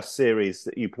that first series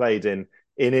that you played in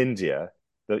India,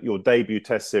 your debut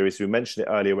test series. We mentioned it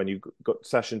earlier when you got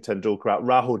Sachin Tendulkar out,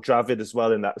 Rahul Dravid as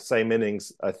well in that same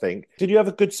innings, I think. Did you have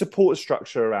a good support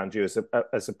structure around you as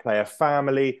a player,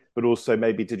 family, but also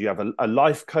maybe did you have a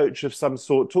life coach of some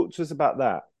sort? Talk to us about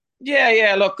that.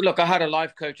 Yeah. Look, I had a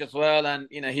life coach as well, and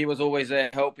he was always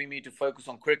there helping me to focus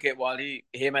on cricket, while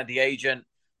him and the agent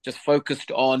just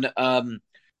focused on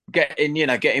getting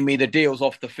me the deals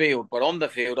off the field. But on the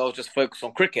field, I was just focused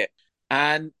on cricket.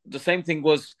 And the same thing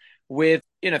was with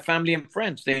family and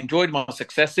friends. They enjoyed my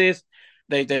successes.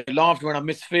 They laughed when I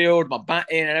missed field, my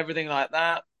batting, and everything like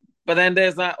that. But then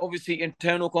there's that obviously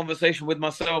internal conversation with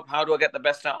myself. How do I get the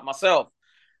best out of myself?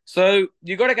 So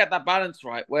you got to get that balance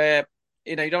right, where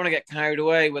you don't want to get carried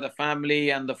away with the family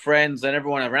and the friends and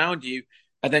everyone around you,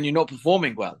 and then you're not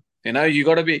performing well. You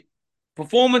got to be,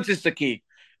 performance is the key.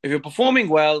 If you're performing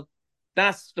well,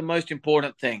 that's the most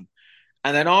important thing.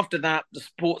 And then after that, the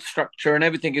sports structure and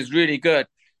everything is really good.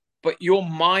 But your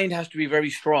mind has to be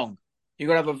very strong. You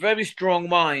got to have a very strong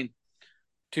mind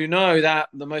to know that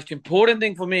the most important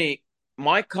thing for me,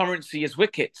 my currency is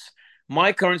wickets.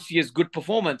 My currency is good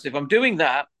performance. If I'm doing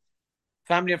that,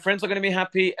 family and friends are going to be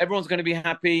happy. Everyone's going to be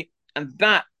happy. And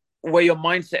that where your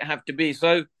mindset have to be.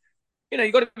 So,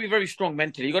 you got to be very strong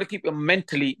mentally. You got to keep your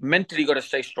mentally got to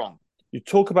stay strong. You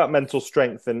talk about mental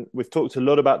strength, and we've talked a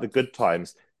lot about the good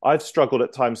times. I've struggled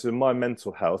at times with my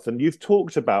mental health, and you've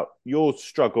talked about your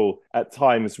struggle at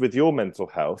times with your mental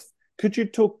health. Could you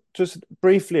talk just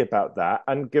briefly about that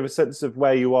and give a sense of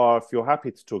where you are, if you're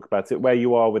happy to talk about it, where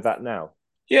you are with that now?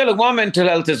 Yeah, look, my mental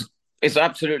health is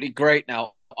absolutely great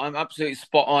now. I'm absolutely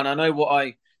spot on. I know what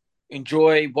I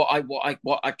enjoy, what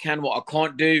I can, what I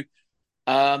can't do.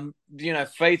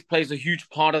 Faith plays a huge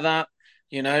part of that.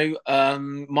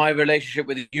 My relationship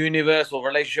with the universe or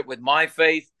relationship with my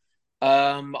faith,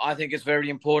 I think is very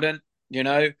important.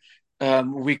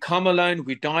 We come alone,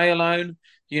 we die alone.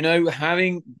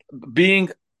 Being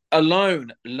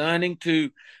alone, learning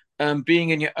to being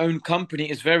in your own company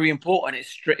is very important.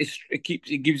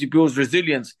 It gives you builds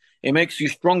resilience. It makes you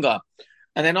stronger.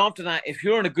 And then after that, if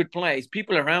you're in a good place,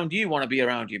 people around you want to be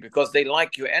around you because they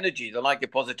like your energy, they like your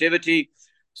positivity.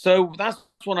 So that's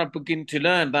when I begin to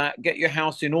learn that get your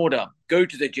house in order, go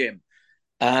to the gym,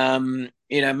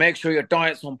 make sure your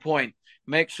diet's on point,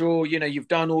 make sure, you've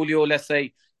done all your, let's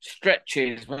say,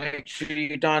 stretches, make sure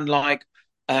you've done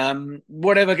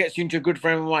whatever gets you into a good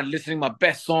frame of mind, listening to my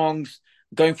best songs,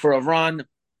 going for a run,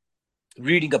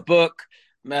 reading a book,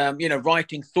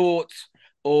 writing thoughts,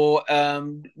 or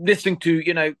listening to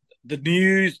the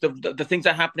news, the things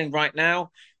that are happening right now,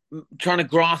 trying to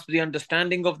grasp the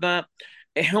understanding of that.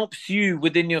 It helps you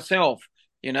within yourself,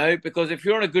 because if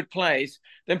you're in a good place,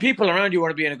 then people around you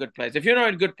want to be in a good place. If you're not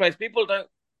in a good place, people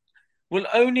will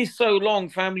only so long,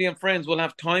 family and friends will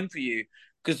have time for you,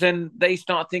 because then they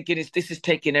start thinking this is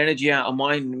taking energy out of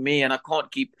me, and I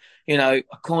can't keep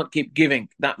giving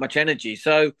that much energy.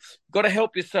 So you've got to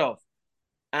help yourself.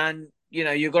 And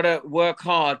you've got to work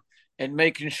hard in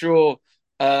making sure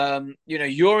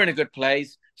you're in a good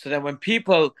place, so that when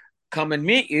people come and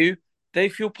meet you, they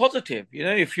feel positive.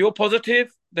 If you're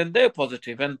positive, then they're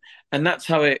positive, and that's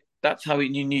how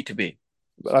you need to be.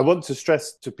 I want to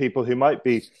stress to people who might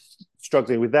be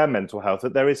struggling with their mental health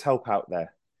that there is help out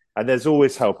there, and there's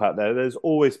always help out there. There's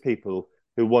always people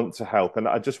who want to help. And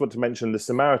I just want to mention the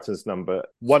Samaritans number,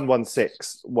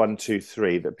 116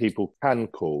 123, that people can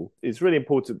call. It's really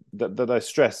important that I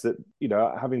stress that,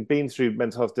 having been through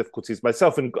mental health difficulties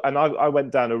myself, and I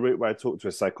went down a route where I talked to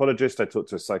a psychologist, I talked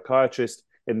to a psychiatrist.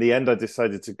 In the end, I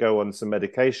decided to go on some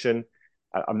medication.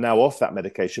 I'm now off that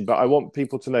medication, but I want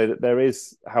people to know that there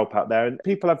is help out there, and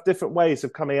people have different ways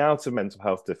of coming out of mental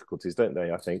health difficulties, don't they?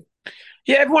 I think.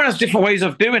 Yeah, everyone has different ways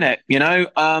of doing it,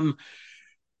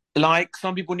 Like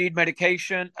some people need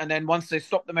medication, and then once they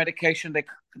stop the medication, they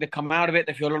come out of it,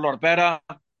 they feel a lot better.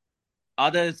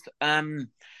 Others,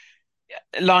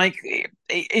 like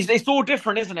it's all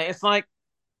different, isn't it? It's like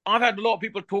I've had a lot of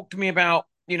people talk to me about,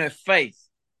 faith,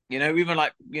 even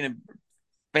like,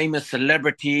 famous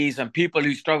celebrities and people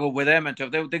who struggle with them, and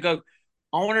stuff. They go,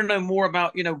 I want to know more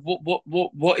about,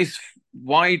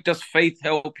 why does faith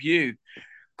help you?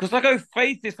 Because I go,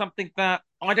 faith is something that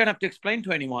I don't have to explain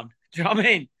to anyone. Do you know what I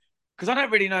mean? Because I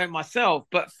don't really know it myself,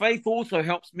 but faith also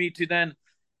helps me to then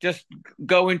just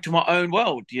go into my own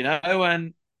world,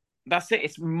 and that's it.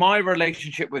 It's my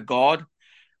relationship with God,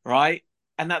 right?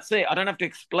 And that's it. I don't have to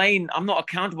explain. I'm not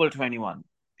accountable to anyone.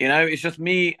 It's just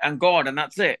me and God, and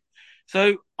that's it.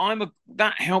 So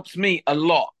that helps me a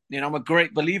lot. I'm a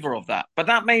great believer of that. But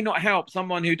that may not help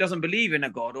someone who doesn't believe in a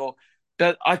God, or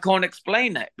that I can't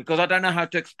explain it because I don't know how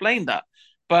to explain that.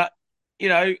 But,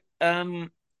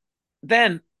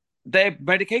 then their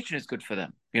medication is good for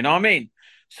them. You know what I mean?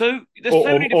 So there's so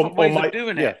many different ways of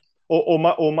doing it.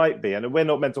 Or might be. And we're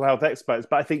not mental health experts,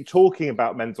 but I think talking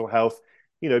about mental health,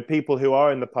 people who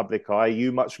are in the public eye,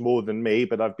 you much more than me,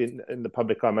 but I've been in the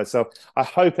public eye myself. I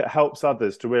hope it helps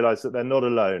others to realize that they're not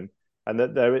alone, and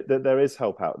that there is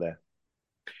help out there.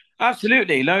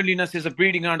 Absolutely. Loneliness is a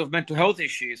breeding ground of mental health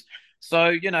issues.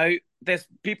 So, there's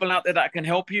people out there that can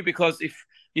help you, because if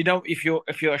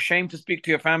you're ashamed to speak to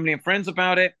your family and friends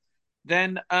about it,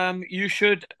 then you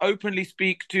should openly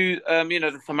speak to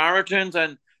the Samaritans,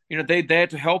 and they're there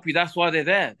to help you. That's why they're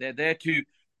there. They're there to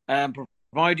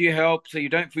provide you help, so you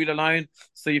don't feel alone,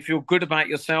 so you feel good about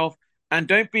yourself, and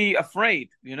don't be afraid.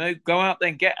 Go out there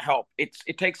and get help. It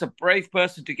takes a brave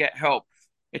person to get help.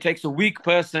 It takes a weak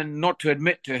person not to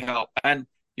admit to help, and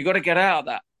you got to get out of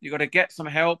that. You got to get some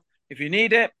help. If you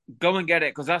need it, go and get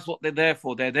it, because that's what they're there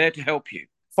for. They're there to help you.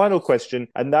 Final question,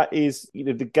 and that is,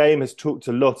 the game has talked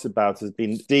a lot about, has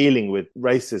been dealing with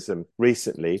racism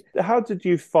recently. How did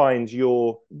you find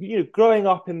growing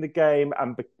up in the game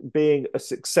and being a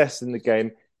success in the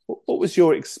game? What was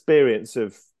your experience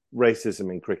of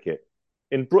racism in cricket,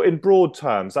 in broad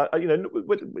terms?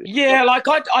 Yeah, like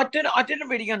I didn't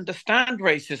really understand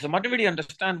racism. I didn't really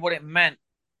understand what it meant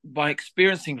by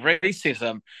experiencing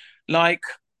racism. Like,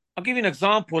 I'll give you an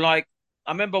example. Like,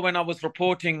 I remember when I was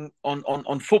reporting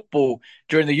on football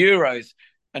during the Euros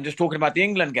and just talking about the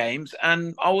England games,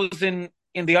 and I was in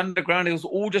the underground. It was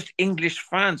all just English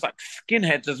fans, like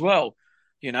skinheads as well,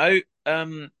 and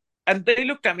they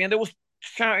looked at me and they were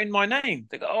shouting my name.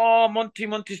 They go, "Oh,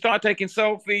 Monty, start taking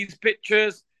selfies,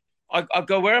 pictures." I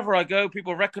go wherever I go,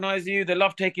 people recognize you. They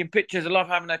love taking pictures. They love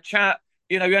having a chat.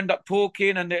 You end up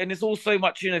talking, and it's all so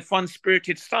much,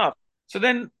 fun-spirited stuff. So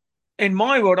then in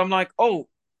my world, I'm like, oh,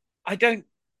 I don't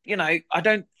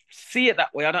see it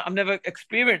that way. I've never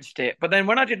experienced it. But then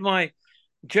when I did my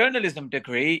journalism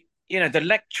degree, the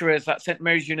lecturers at St.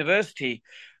 Mary's University,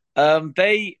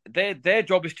 their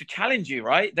job is to challenge you,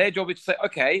 right? Their job is to say,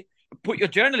 okay, put your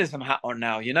journalism hat on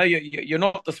now. You're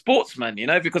not the sportsman,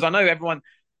 because I know everyone,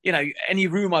 any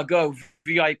room I go,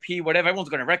 VIP, whatever, everyone's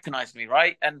going to recognize me,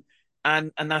 right? And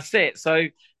that's it. So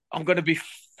I'm going to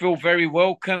feel very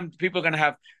welcomed. People are going to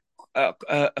have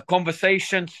a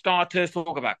conversation starters,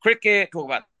 talk about cricket, talk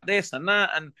about this and that,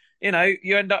 and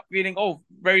you end up feeling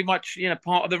very much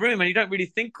part of the room, and you don't really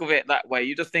think of it that way.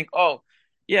 You just think, oh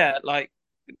yeah, like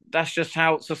that's just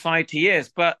how society is.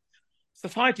 But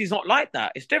society's not like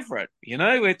that. It's different.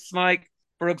 It's like,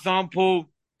 for example,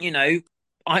 I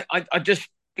just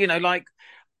like,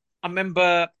 I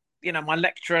remember my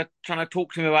lecturer trying to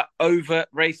talk to me about overt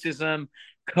racism,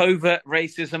 covert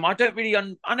racism.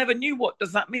 I never knew, what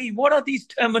does that mean? What are these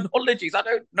terminologies? I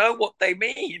don't know what they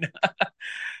mean.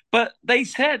 But they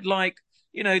said, like,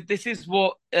 this is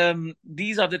what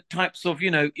these are the types of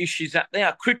issues that they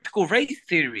are. Critical race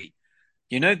theory,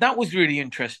 that was really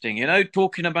interesting.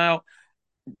 Talking about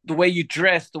the way you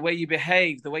dress, the way you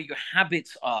behave, the way your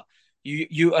habits are.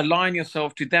 You align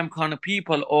yourself to them kind of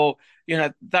people, or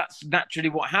that's naturally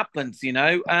what happens.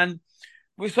 And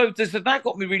so that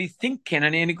got me really thinking,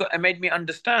 and it made me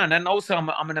understand. And also,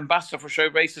 I'm an ambassador for Show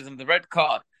Racism, the Red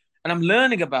Card, and I'm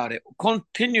learning about it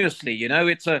continuously.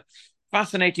 It's a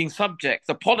fascinating subject.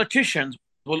 The politicians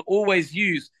will always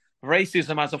use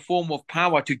racism as a form of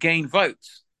power to gain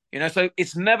votes. So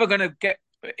it's never going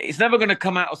to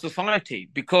come out of society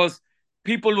because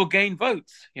people will gain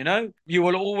votes. You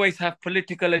will always have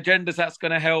political agendas that's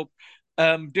going to help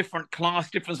different class,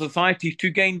 different societies to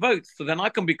gain votes. So then I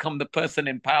can become the person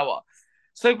in power.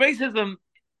 So racism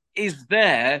is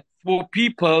there for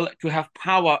people to have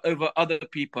power over other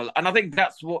people. And I think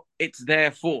that's what it's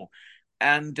there for.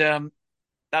 And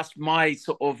that's my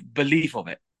sort of belief of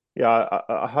it. Yeah,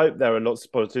 I hope there are lots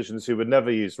of politicians who would never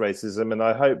use racism, and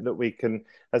I hope that we can,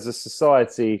 as a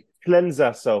society, cleanse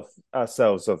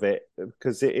ourselves of it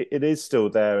because it is still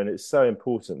there, and it's so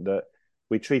important that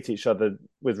we treat each other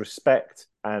with respect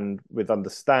and with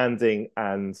understanding,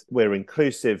 and we're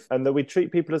inclusive, and that we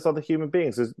treat people as other human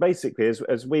beings, as basically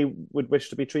as we would wish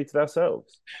to be treated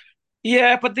ourselves.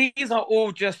 Yeah, but these are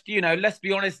all just, let's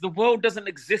be honest, the world doesn't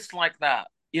exist like that.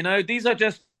 These are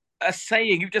just a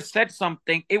saying. You've just said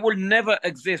something. It will never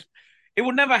exist. It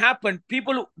will never happen.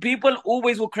 People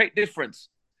always will create difference.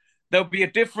 There'll be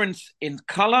a difference in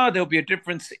color. There'll be a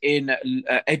difference in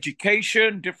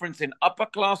education, difference in upper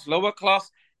class, lower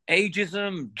class,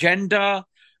 ageism, gender,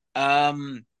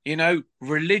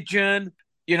 religion.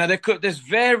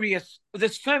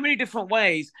 There's so many different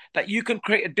ways that you can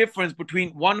create a difference between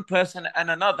one person and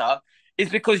another.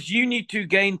 It's because you need to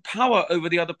gain power over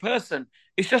the other person.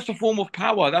 It's just a form of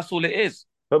power. That's all it is.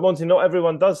 But Monty, not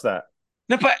everyone does that.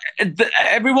 No, but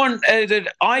everyone,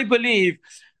 I believe,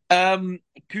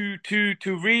 to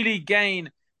really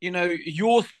gain,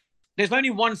 there's only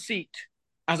one seat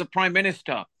as a prime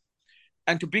minister,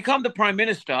 and to become the prime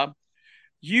minister,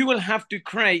 you will have to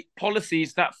create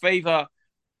policies that favor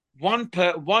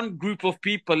one group of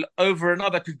people over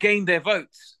another to gain their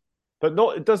votes. But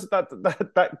not does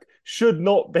that should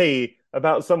not be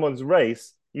about someone's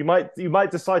race. You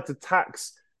might decide to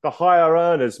tax the higher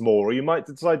earners more, or you might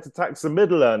decide to tax the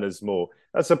middle earners more.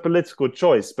 That's a political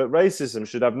choice, but racism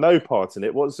should have no part in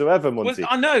it whatsoever, Monty. Well,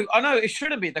 I know, it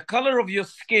shouldn't be. The color of your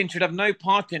skin should have no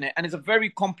part in it, and it's a very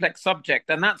complex subject,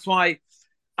 and that's why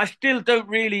I still don't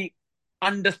really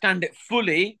understand it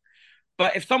fully.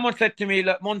 But if someone said to me,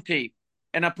 "Look, Monty,"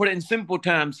 and I put it in simple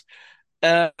terms,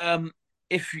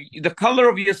 if the color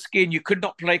of your skin, you could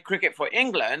not play cricket for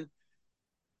England,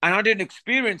 and I didn't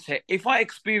experience it. If I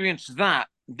experience that,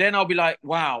 then I'll be like,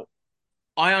 wow,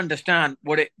 I understand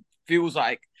what it feels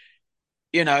like,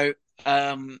 what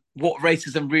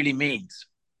racism really means.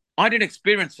 I didn't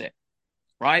experience it,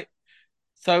 right?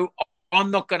 So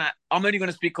I'm only going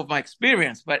to speak of my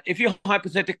experience. But if you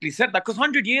hypothetically said that, because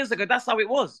 100 years ago, that's how it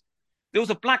was. There was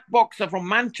a black boxer from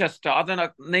Manchester, I don't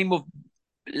know, name of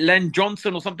Len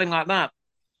Johnson or something like that.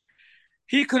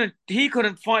 He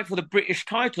couldn't fight for the British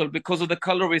title because of the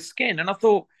color of his skin. And I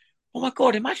thought, oh my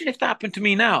God, imagine if that happened to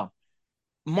me now.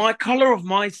 My color of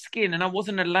my skin, and I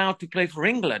wasn't allowed to play for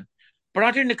England. But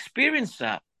I didn't experience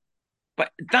that.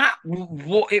 But that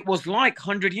what it was like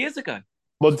 100 years ago.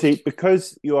 Monty,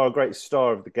 because you are a great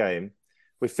star of the game,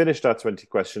 we've finished our 20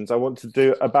 questions. I want to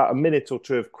do about a minute or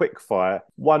two of quick fire,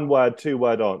 1 word, 2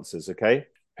 word answers, okay?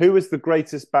 Who was the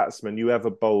greatest batsman you ever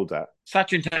bowled at?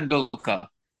 Sachin Tendulkar.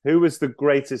 Who was the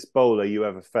greatest bowler you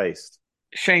ever faced?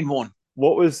 Shane Warne.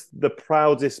 What was the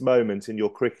proudest moment in your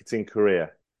cricketing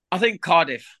career? I think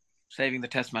Cardiff, saving the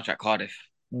test match at Cardiff.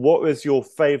 What was your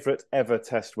favourite ever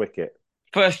test wicket?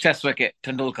 First test wicket,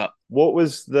 Tendulkar. What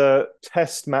was the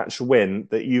test match win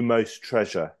that you most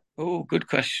treasure? Oh, good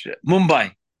question.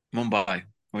 Mumbai.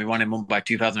 We won in Mumbai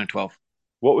 2012.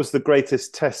 What was the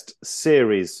greatest test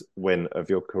series win of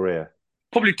your career?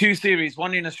 Probably 2 series.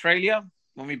 One in Australia,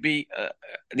 when we beat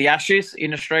the Ashes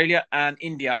in Australia, and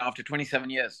India after 27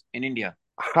 years in India.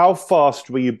 How fast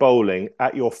were you bowling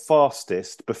at your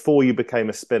fastest before you became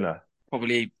a spinner?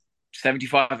 Probably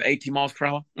 75, 80 miles per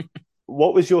hour.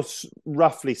 What was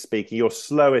roughly speaking, your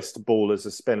slowest ball as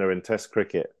a spinner in Test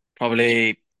cricket?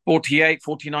 Probably 48,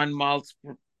 49 miles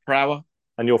per hour.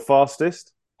 And your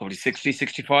fastest? Probably 60,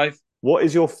 65. What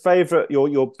is your favourite,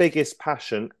 your biggest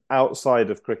passion outside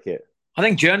of cricket? I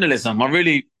think journalism. I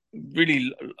really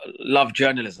love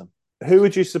journalism. Who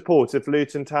would you support if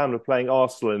Luton Town were playing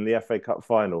Arsenal in the FA Cup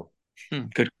final?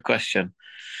 Good question.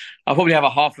 I'll probably have a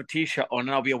half a T-shirt on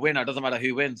and I'll be a winner. It doesn't matter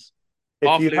who wins.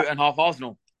 Half Luton, half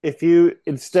Arsenal. If you,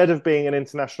 instead of being an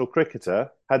international cricketer,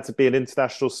 had to be an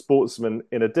international sportsman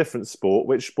in a different sport,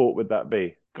 which sport would that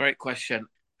be? Great question.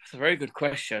 That's a very good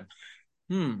question.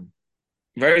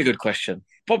 Very good question.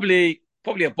 Probably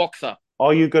a boxer.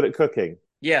 Are you good at cooking?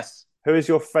 Yes. Who is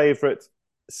your favourite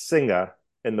singer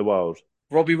in the world?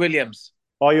 Robbie Williams.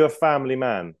 Are you a family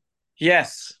man?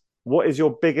 Yes. What is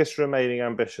your biggest remaining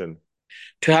ambition?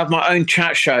 To have my own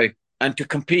chat show and to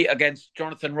compete against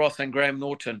Jonathan Ross and Graham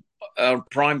Norton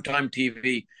prime time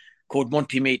TV called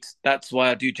Monty Meets. That's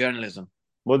why I do journalism.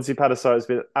 Monty Panesar, it's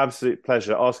been an absolute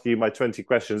pleasure asking you my 20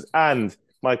 questions and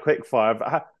my quick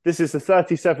fire. This is the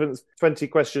 37th 20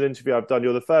 question interview I've done.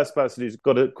 You're the first person who's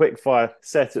got a quick fire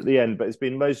set at the end, but it's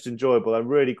been most enjoyable. I'm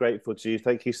really grateful to you.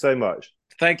 Thank you so much.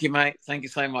 Thank you, mate. Thank you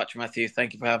so much, Matthew.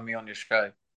 Thank you for having me on your show.